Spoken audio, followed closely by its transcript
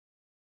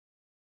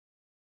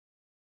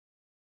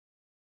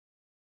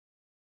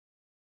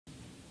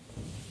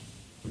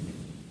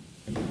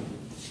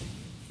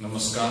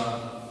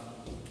Namaskar.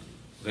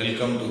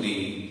 Welcome to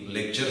the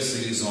lecture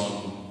series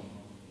on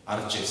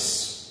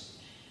arches.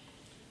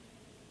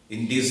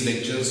 In these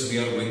lectures, we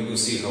are going to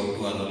see how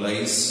to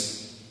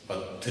analyze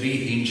a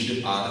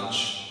three-hinged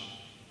arch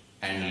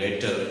and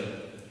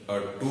later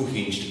a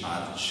two-hinged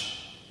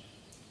arch.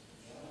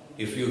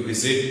 If you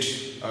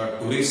visit a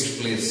tourist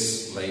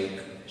place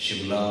like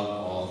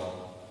Shimla or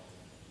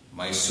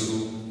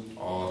Mysuru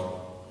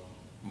or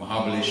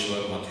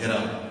Mahabaleshwar,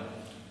 Mathera,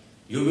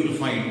 you will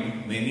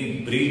find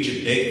many bridge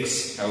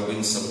decks have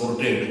been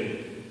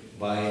supported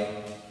by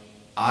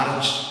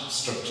arched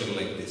structure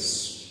like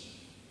this.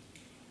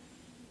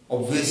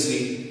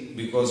 Obviously,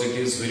 because it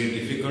is very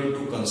difficult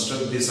to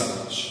construct this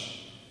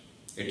arch,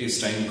 it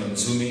is time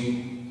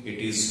consuming, it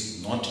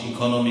is not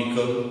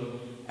economical,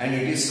 and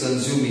it is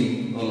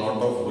consuming a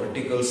lot of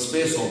vertical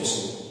space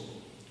also.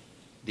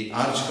 The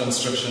arch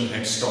construction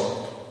had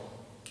stopped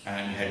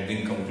and had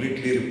been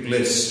completely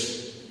replaced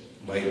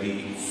by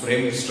the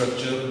frame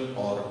structure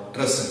or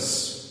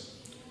trusses.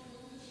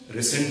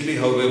 Recently,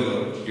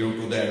 however, due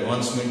to the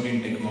advancement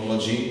in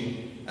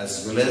technology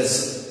as well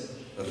as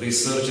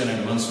research and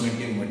advancement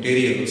in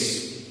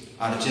materials,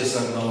 arches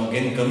are now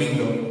again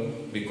coming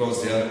up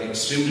because they are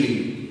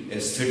extremely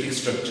aesthetic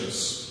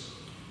structures.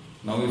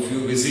 Now if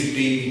you visit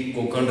the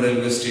Konkan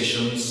railway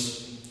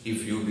stations,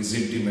 if you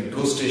visit the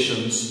metro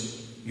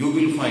stations, you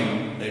will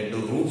find that the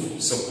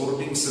roof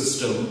supporting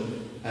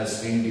system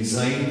has been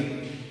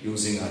designed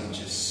using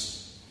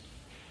arches.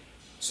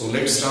 So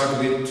let's start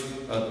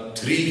with a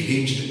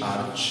three-hinged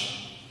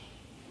arch.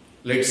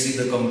 Let's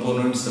see the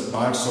components, the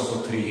parts of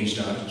a three-hinged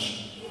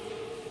arch.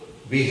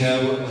 We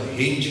have a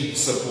hinge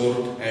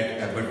support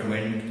at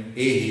abutment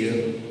A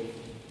here,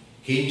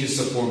 hinge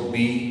support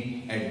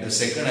B at the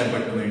second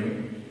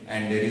abutment,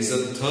 and there is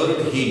a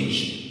third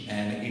hinge,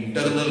 an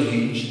internal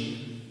hinge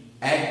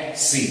at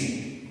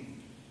C.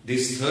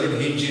 This third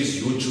hinge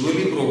is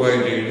usually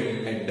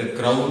provided at the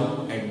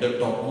crown at the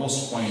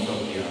topmost point of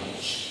the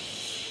arch.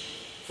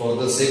 For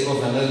the sake of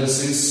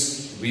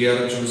analysis, we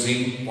are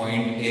choosing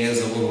point A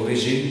as our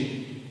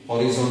origin.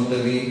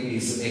 Horizontally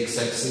is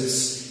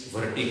x-axis,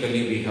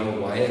 vertically we have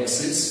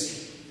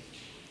y-axis.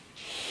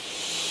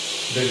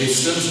 The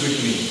distance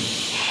between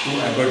two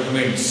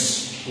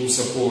abutments, two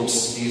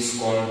supports is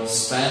called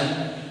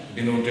span,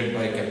 denoted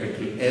by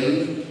capital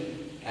L,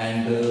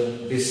 and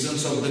the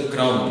distance of the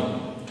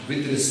crown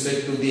with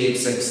respect to the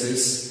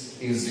x-axis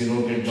is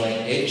denoted by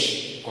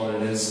h,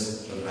 called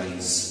as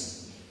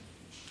rise.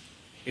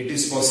 It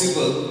is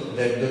possible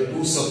that the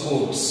two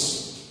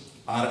supports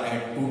are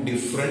at two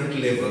different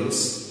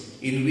levels,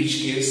 in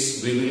which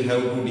case we will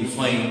have to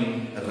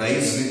define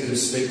rise with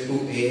respect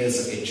to A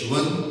as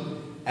h1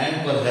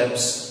 and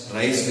perhaps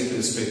rise with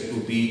respect to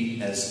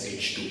B as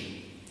h2.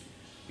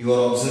 You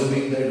are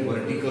observing that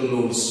vertical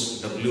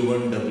loads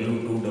W1,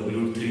 W2,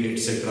 W3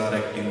 etc. are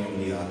acting on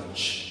the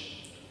arch.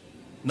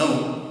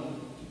 Now,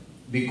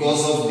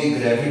 because of the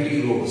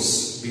gravity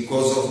loads,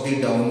 because of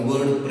the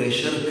downward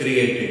pressure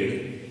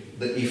created,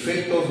 the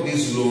effect of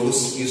these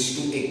loads is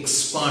to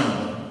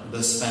expand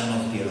the span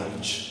of the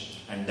arch,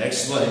 and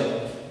that's why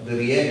the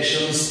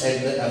reactions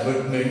at the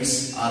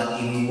abutments are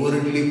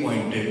inwardly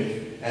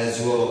pointed,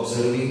 as you are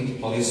observing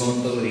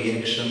horizontal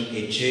reaction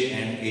HA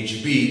and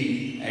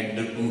HB at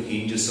the two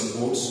hinge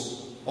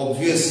supports.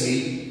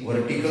 Obviously,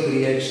 vertical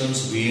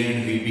reactions V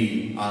and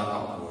VB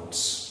are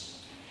upwards.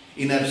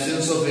 In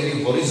absence of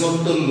any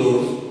horizontal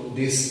load,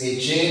 this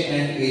HA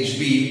and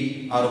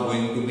HB are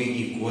going to be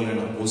equal and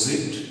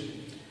opposite.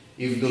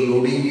 If the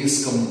loading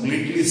is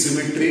completely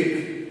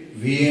symmetric,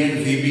 V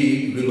and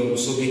VB will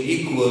also be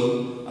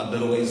equal,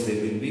 otherwise they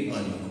will be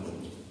unequal.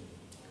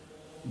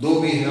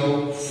 Though we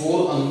have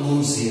four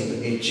unknowns here,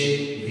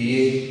 HA,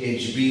 VA,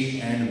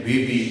 HB and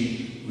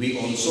VB, we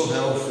also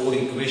have four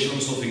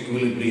equations of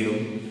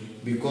equilibrium.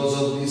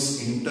 Because of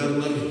this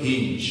internal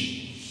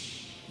hinge,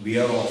 we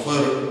are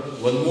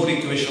offered one more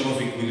equation of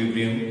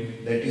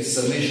equilibrium, that is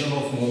summation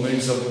of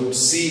moments about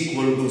C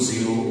equal to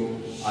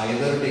 0,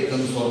 either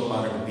taken for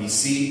part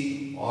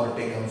BC or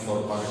taken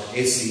for part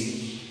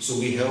AC. So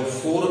we have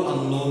four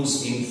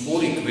unknowns in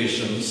four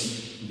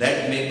equations.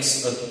 That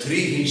makes a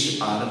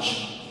three-hinged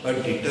arch a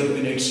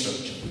determinate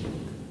structure.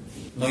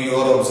 Now you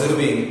are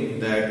observing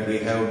that we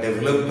have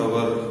developed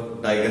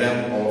our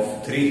diagram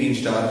of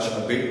three-hinged arch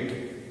a bit.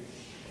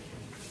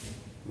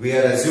 We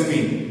are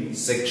assuming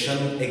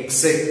section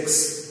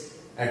XX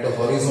at a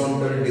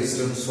horizontal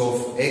distance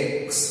of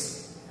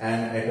X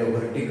and at a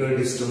vertical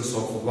distance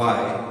of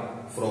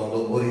Y from the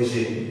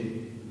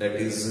origin, that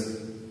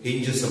is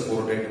hinge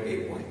support at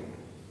A point.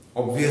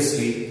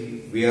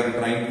 Obviously, we are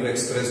trying to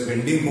express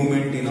bending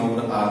moment in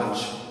our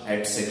arch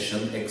at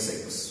section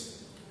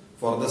XX.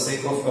 For the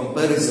sake of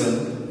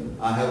comparison,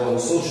 I have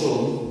also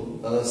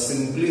shown a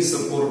simply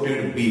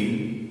supported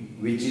beam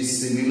which is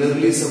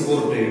similarly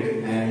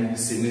supported and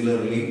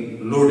similarly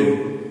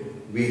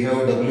loaded. We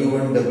have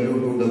W1,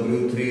 W2,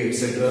 W3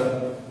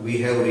 etc. We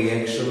have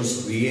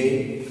reactions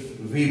VA,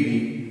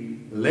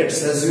 VB.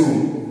 Let's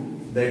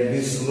assume that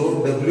this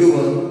load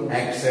W1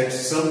 acts at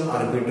some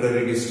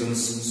arbitrary distance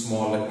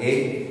small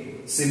a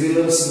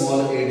similar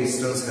small a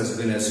distance has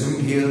been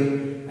assumed here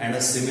and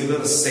a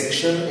similar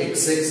section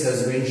XX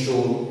has been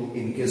shown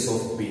in case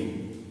of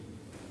B.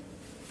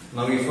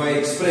 Now if I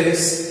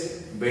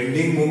express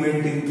bending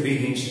moment in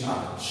 3-hinged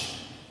arch,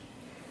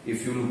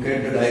 if you look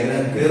at the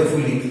diagram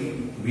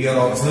carefully, we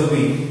are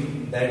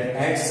observing that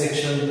at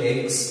section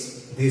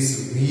X,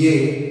 this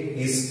VA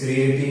is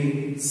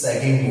creating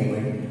sagging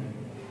moment.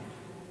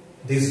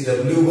 This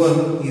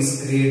W1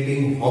 is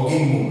creating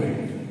hogging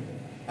moment.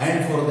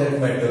 And for that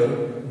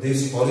matter,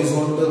 this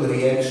horizontal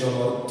reaction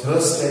or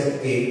thrust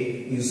at A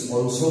is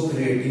also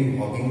creating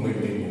hogging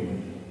bending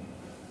moment.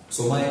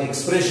 So my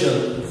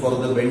expression for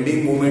the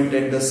bending moment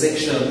at the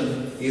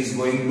section is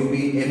going to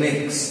be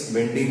mx,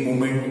 bending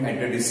moment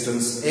at a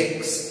distance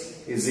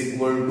x, is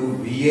equal to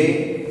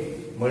VA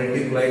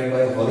multiplied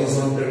by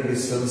horizontal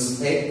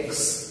distance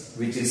x,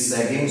 which is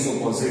sagging, so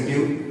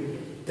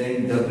positive.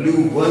 Then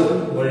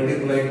W1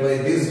 multiplied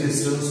by this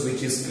distance,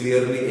 which is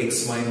clearly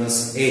x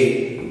minus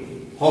A,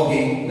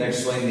 hogging,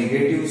 that's why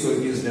negative, so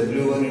it is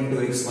W1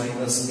 into x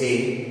minus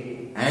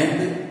A,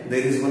 and there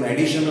is one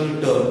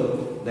additional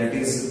term, that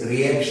is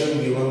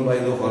reaction given by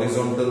the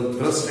horizontal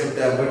thrust at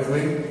the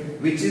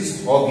abutment, which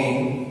is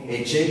hogging,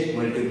 HA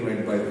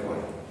multiplied by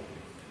y.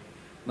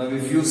 Now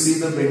if you see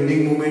the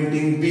bending moment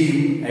in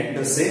beam at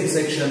the same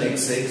section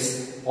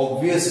XX,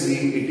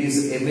 obviously it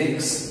is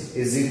mx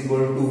is equal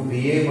to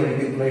VA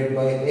multiplied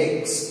by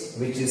x,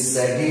 which is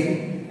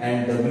sagging,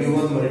 and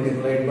W1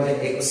 multiplied by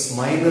x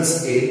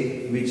minus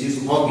A, which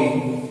is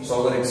hogging.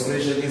 So our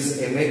expression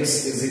is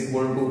mx is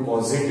equal to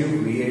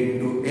positive VA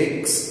into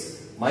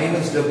x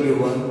minus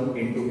W1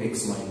 into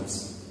x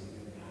minus.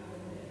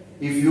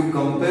 If you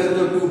compare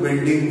the two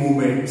bending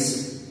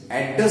moments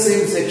at the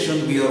same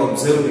section, we are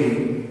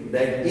observing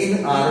that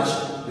in arch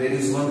there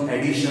is one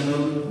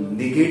additional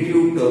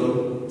negative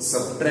term,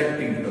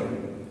 subtracting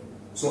term.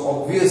 So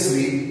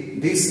obviously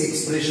this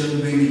expression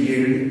will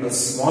yield a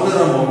smaller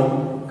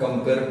amount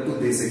compared to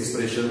this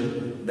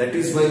expression. That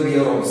is why we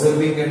are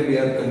observing and we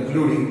are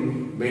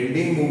concluding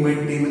bending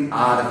moment in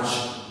arch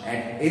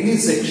at any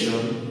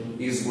section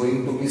is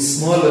going to be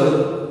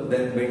smaller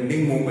than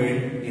bending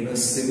moment in a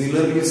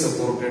similarly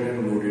supported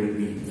and loaded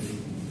beam.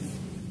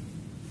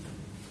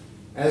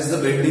 As the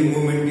bending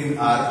moment in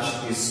arch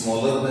is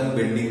smaller than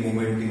bending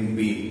moment in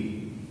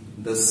beam,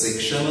 the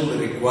sectional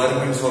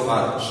requirements of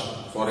arch,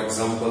 for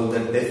example the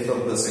depth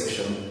of the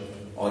section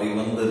or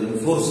even the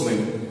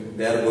reinforcement,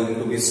 they are going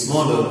to be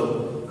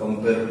smaller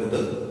compared to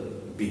the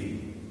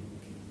beam.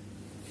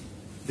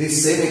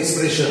 This same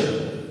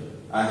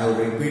expression I have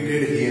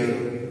repeated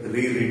here,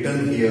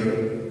 rewritten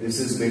here. This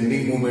is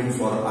bending moment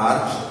for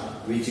arch,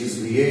 which is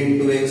VA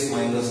into x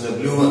minus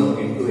W1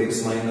 into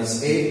x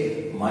minus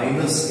A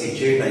minus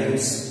HA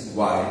times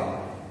y.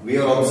 We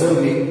are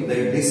observing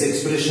that this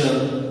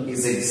expression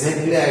is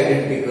exactly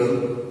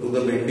identical to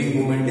the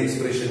bending moment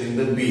expression in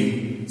the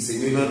beam,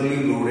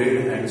 similarly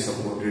loaded and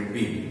supported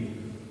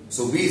beam.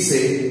 So we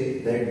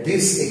say that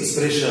this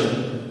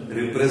expression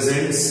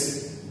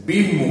represents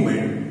beam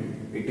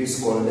moment. It is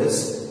called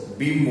as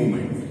beam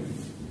moment.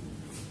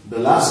 The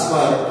last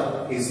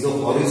part is the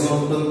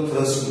horizontal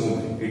thrust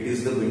moment. It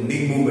is the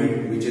bending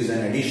moment, which is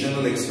an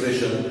additional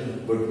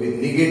expression but with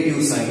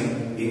negative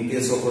sign in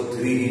case of a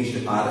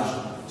 3-hinged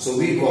arch. So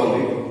we call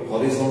it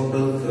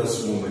horizontal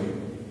thrust moment.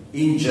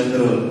 In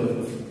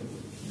general,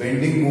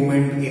 bending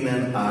moment in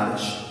an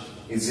arch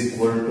is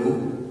equal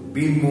to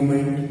beam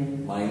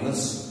moment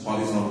minus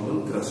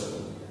horizontal thrust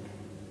moment.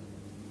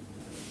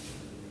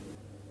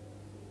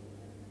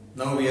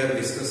 Now we are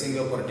discussing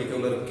a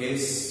particular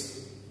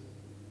case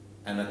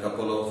and a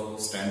couple of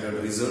standard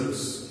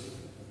results.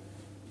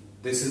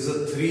 This is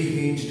a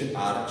 3-hinged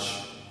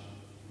arch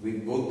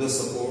with both the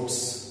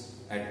supports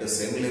at the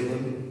same level,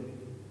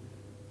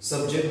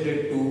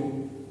 subjected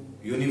to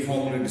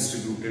uniformly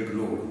distributed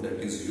load, that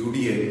is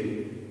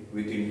UDL,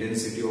 with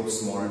intensity of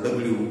small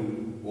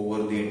w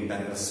over the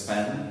entire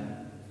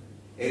span.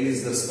 L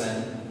is the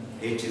span,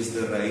 H is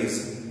the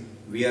rise.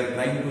 We are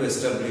trying to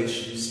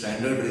establish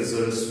standard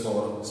results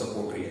for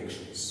support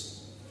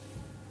reactions.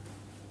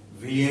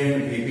 VA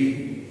and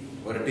VB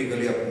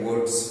vertically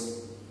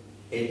upwards,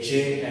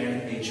 HA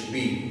and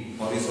HB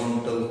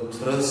horizontal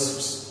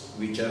thrusts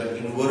which are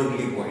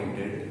inwardly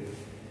pointed.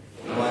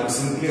 Now I am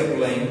simply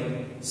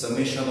applying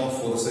summation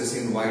of forces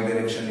in y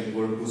direction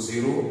equal to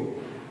 0,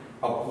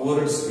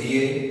 upwards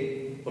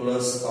VA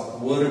plus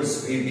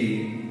upwards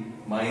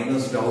VB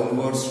minus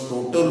downwards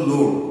total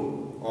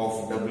load of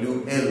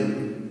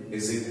WL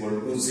is equal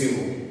to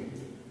 0.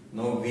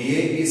 Now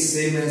VA is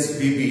same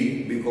as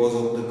VB because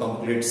of the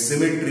complete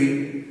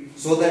symmetry,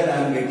 so that I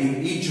am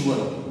getting each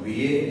one,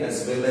 VA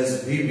as well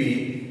as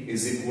VB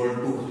is equal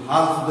to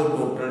half the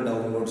total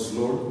downwards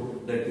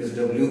load, that is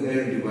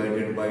WL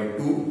divided by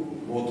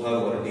 2, both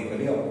are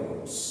vertically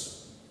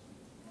upwards.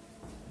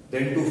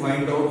 Then to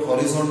find out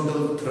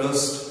horizontal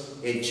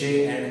thrust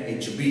HA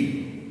and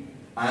HB,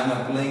 I am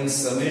applying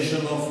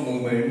summation of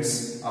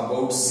moments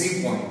about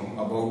C point,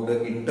 about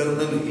the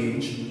internal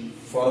hinge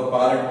for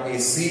part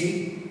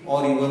AC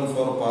or even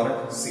for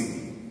part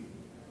CB.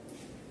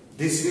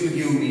 This will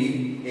give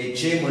me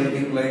HA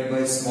multiplied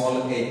by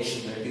small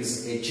h, that is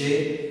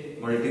HA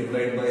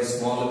multiplied by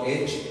small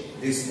h.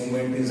 This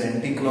moment is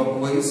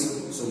anti-clockwise,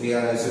 so we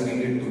are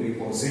assuming it to be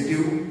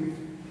positive.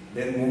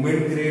 Then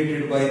moment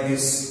created by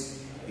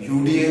this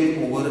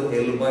UDL over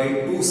L by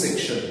 2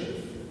 section,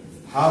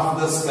 half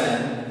the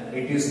span,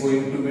 it is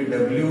going to be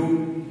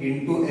W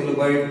into L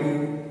by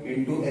 2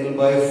 into L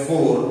by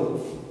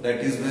 4. That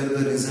is where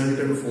the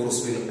resultant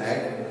force will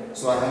act.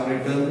 So I have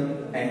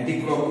written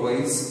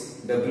anti-clockwise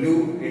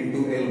W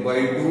into L by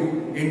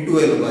 2 into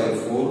L by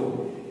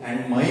 4,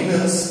 and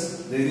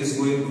minus there is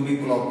going to be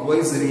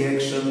clockwise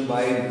reaction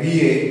by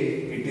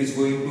VA. It is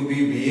going to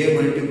be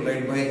VA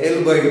multiplied by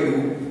L by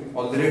 2.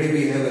 Already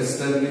we have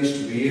established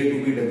VA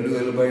to be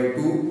WL by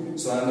 2.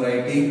 So I am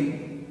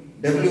writing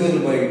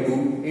WL by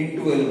 2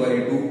 into L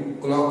by 2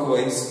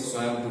 clockwise. So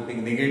I am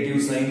putting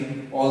negative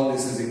sign. All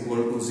this is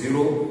equal to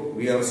 0.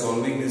 We are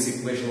solving this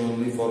equation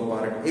only for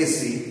part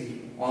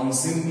AC. On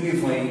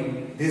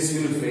simplifying, this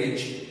will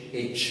fetch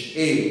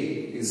HA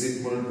is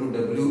equal to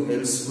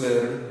WL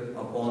square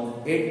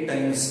upon 8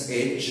 times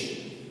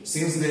H.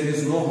 Since there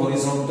is no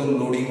horizontal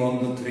loading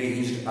on the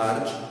 3-hinged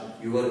arch,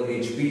 your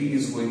HB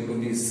is going to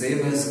be same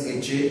as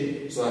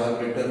HA. So I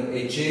have written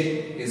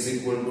HA is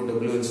equal to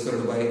WL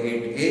squared by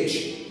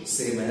 8H,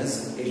 same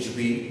as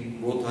HB.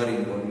 Both are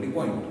equally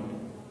pointed.